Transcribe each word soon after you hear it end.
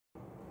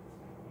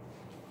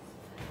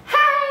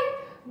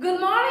Good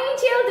morning,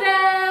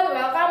 children!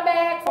 Welcome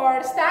back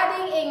for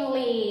studying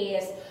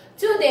English.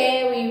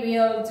 Today we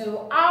will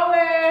do our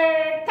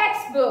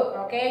textbook.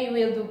 Okay, you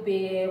will do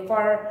big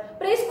for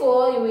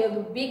preschool. You will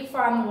do big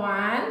fun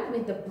one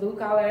with the blue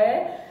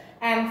color,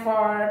 and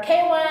for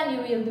K1 you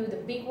will do the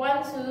big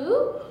one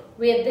too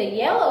with the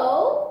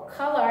yellow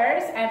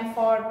colors, and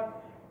for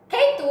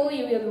K2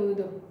 you will do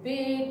the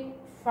big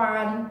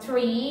fun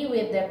tree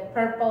with the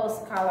purple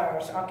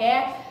colors.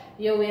 Okay.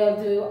 You will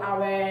do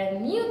our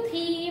new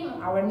theme,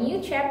 our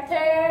new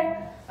chapter.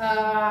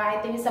 I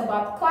think it's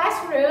about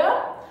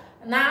classroom.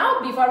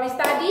 Now, before we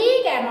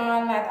study, come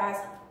on, let us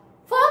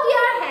fold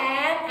your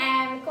hand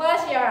and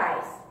close your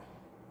eyes.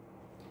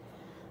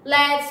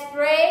 Let's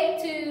pray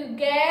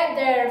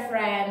together,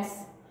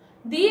 friends.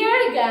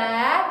 Dear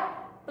God,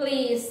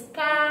 please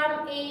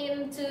come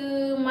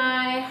into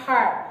my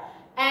heart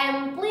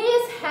and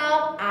please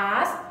help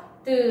us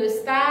to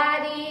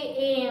study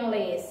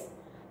English.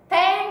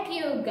 Thank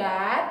you,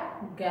 God.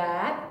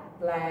 God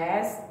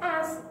bless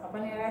us.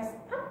 Open your eyes.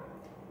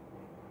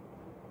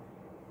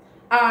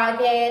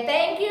 Okay,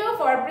 thank you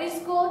for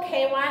preschool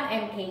K1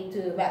 and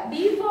K2. But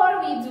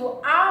before we do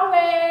our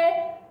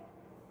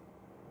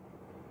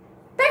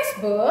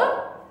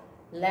textbook,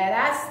 let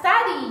us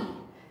study.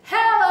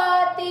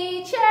 Hello,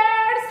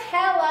 teachers.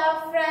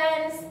 Hello,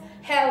 friends.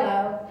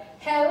 Hello,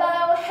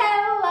 hello,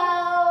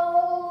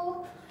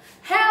 hello.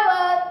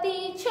 Hello,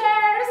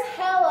 teachers.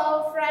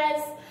 Hello,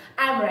 friends.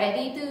 I'm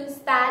ready to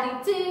study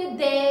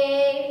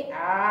today.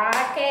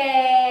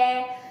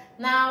 Okay.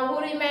 Now, who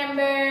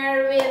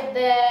remember with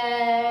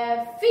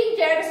the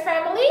Fingers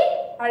family?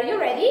 Are you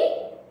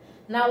ready?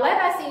 Now,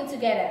 let us sing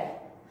together.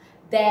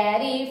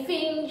 Daddy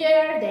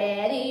Finger,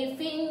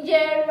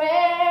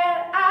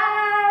 where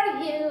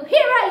are you?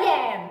 Here I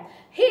am.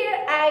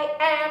 Here I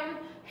am.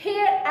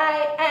 Here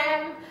I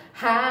am.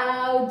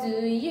 How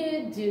do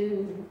you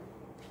do?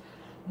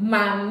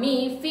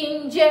 Mommy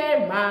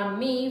Finger,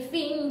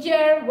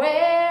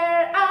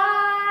 where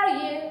are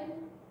you?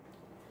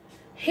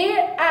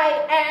 Here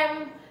I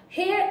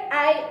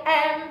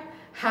am,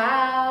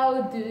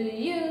 how do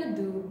you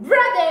do?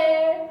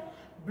 Brother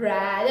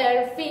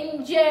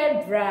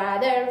Finger,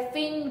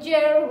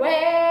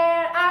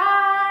 where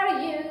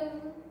are you?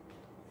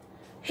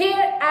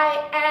 Here I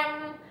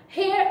am,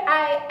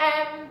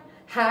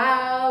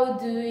 how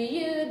do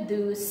you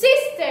do?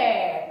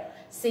 Sister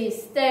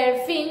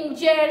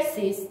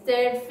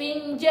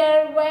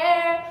Finger,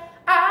 where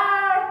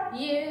are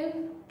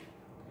you?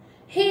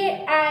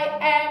 Here I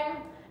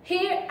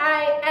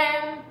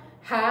am,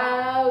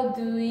 how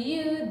do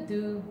you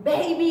do?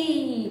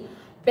 Baby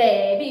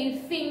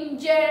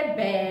Finger,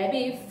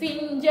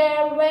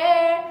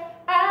 where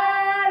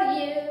are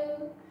you?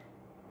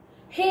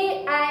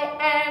 Here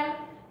I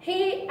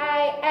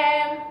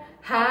am,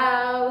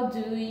 how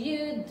do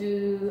you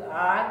do?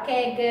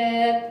 Okay,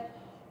 good.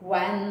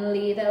 One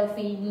little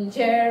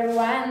finger,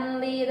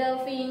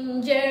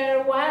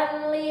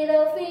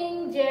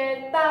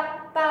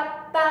 tap,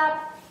 tap,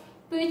 tap.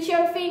 Put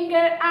your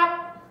finger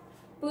up,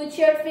 put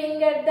your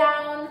finger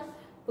down,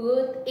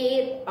 put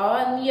it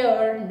on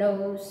your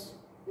nose.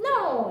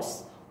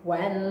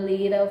 One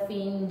little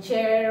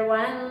finger,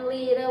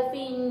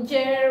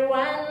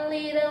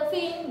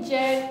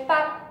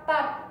 tap,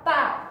 tap,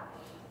 tap.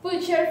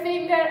 Put your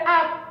finger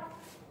up,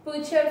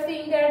 put your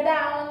finger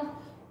down,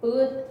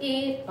 put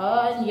it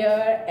on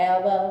your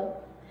elbow.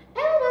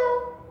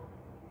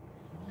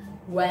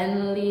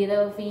 One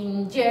little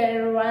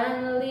finger,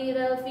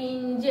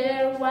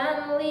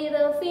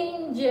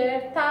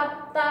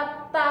 tap,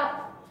 tap,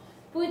 tap.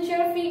 Put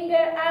your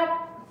finger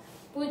up,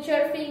 put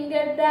your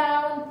finger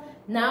down.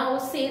 Now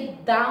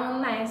sit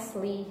down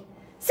nicely.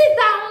 Sit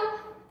down.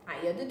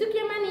 Ayo duduk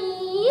ya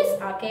manis.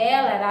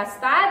 Okay, let us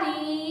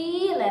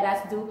study. Let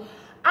us do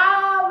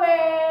our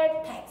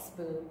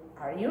textbook.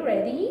 Are you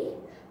ready?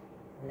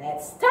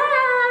 Let's start!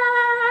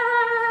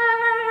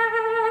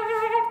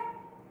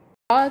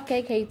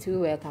 Okay, K2,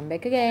 welcome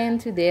back again.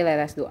 Today, let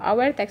us do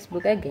our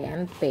textbook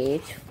again,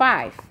 page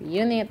 5,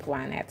 Unit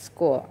 1 at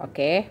school,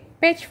 okay?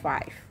 Page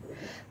 5.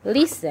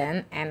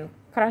 Listen and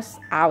cross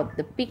out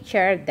the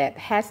picture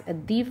that has a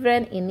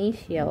different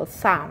initial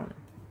sound.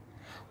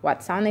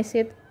 What sound is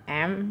it?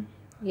 M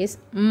is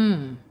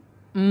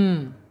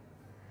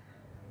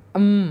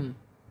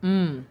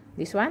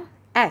This one?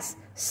 S.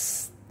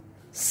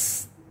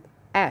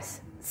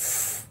 S.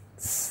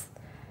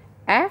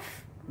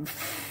 F.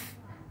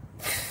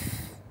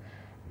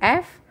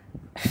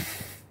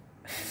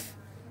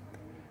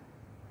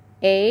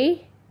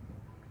 A.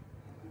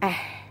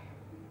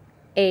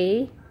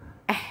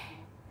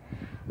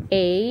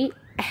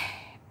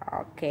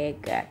 Okay,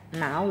 good.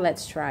 Now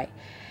let's try.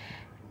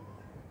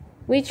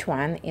 Which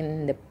one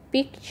in the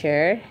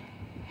picture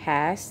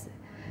has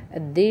a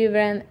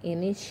different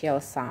initial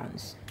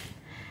sounds?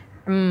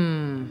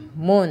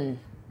 Moon.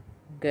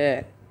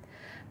 Good.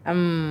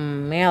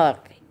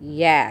 Milk.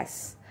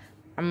 Yes.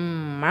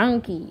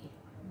 Monkey.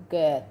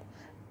 Good.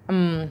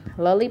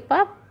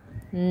 Lollipop.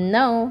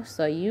 No.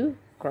 So you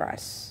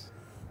cross.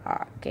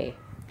 Okay.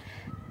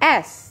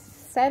 S.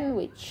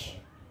 Sandwich.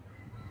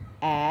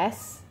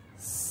 S,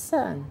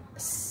 sun.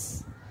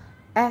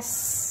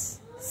 S,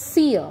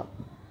 seal.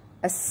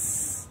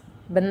 S,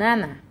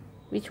 banana.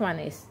 Which one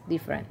is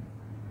different?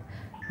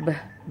 B,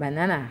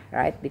 banana,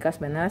 right? Because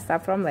banana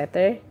starts from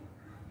letter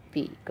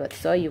B. Good.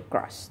 So you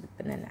cross the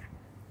banana.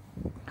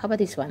 How about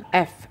this one?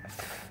 F.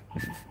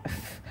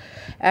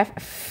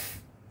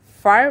 F.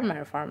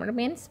 Farmer. Farmer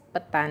means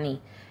petani.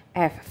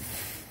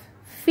 F.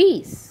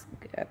 Fish.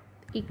 Good.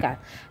 Ikan.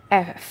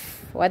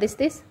 F. What is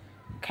this?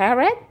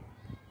 Carrot.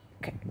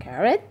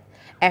 Carrot.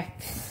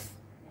 F.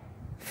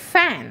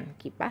 Fan.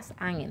 Kipas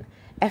angin.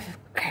 F.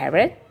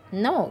 Carrot.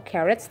 No.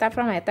 Carrot start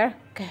from letter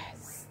K.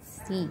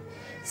 C.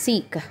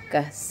 C.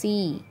 K.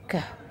 C.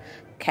 K.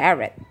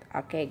 Carrot.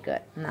 Okay,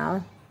 good.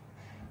 Now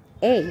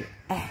A.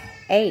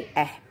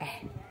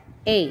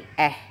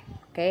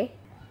 Okay.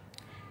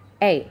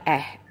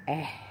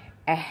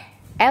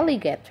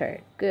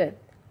 Alligator. Good.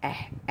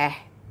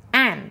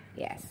 Ant.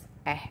 Yes.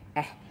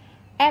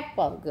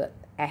 Apple. Good.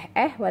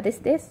 What is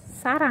this?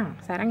 Sarang.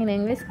 Sarang in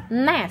English.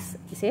 Nest.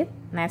 Is it?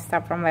 Nest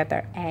start from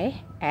letter A.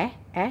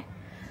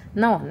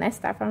 No, nest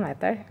start from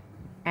letter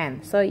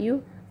N. So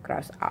you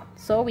cross out.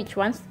 So which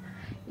ones?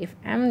 If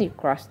M, you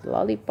cross the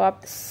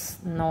lollipop.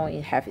 No,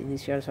 you have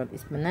initial so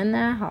it's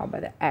banana. How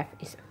about the F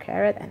is a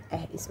carrot and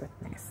A is a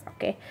nest?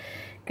 Okay,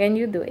 can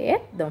you do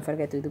it? Don't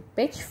forget to do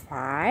page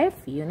 5,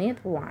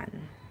 unit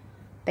 1.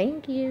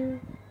 Thank you.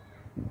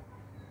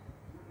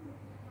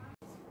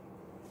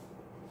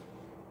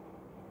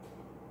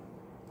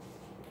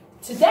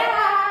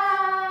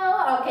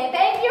 Ta-da! Okay,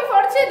 thank you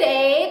for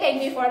today.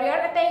 Thank you for your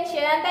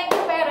attention. Thank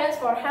you, parents,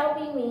 for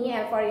helping me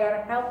and for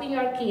helping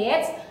your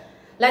kids.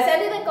 Let's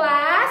end the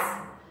class.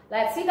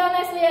 Let's sit down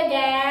nicely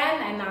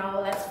again. And now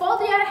let's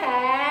fold your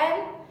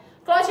hand.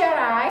 Close your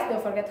eyes.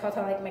 Don't forget how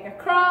to make a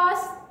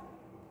cross.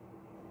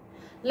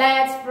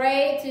 Let's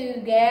pray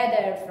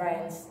together,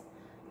 friends.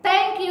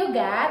 Thank you,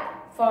 God,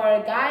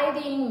 for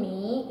guiding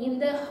me in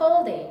the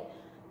whole day.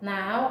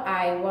 Now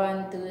I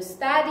want to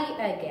study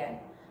again.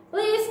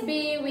 Please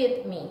be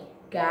with me.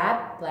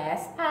 God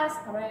bless us.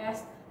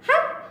 Rest.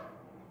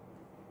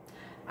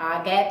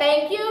 Okay,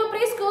 thank you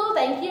preschool.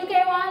 Thank you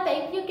K1.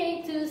 Thank you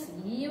K2.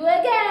 See you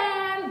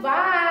again.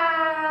 Bye.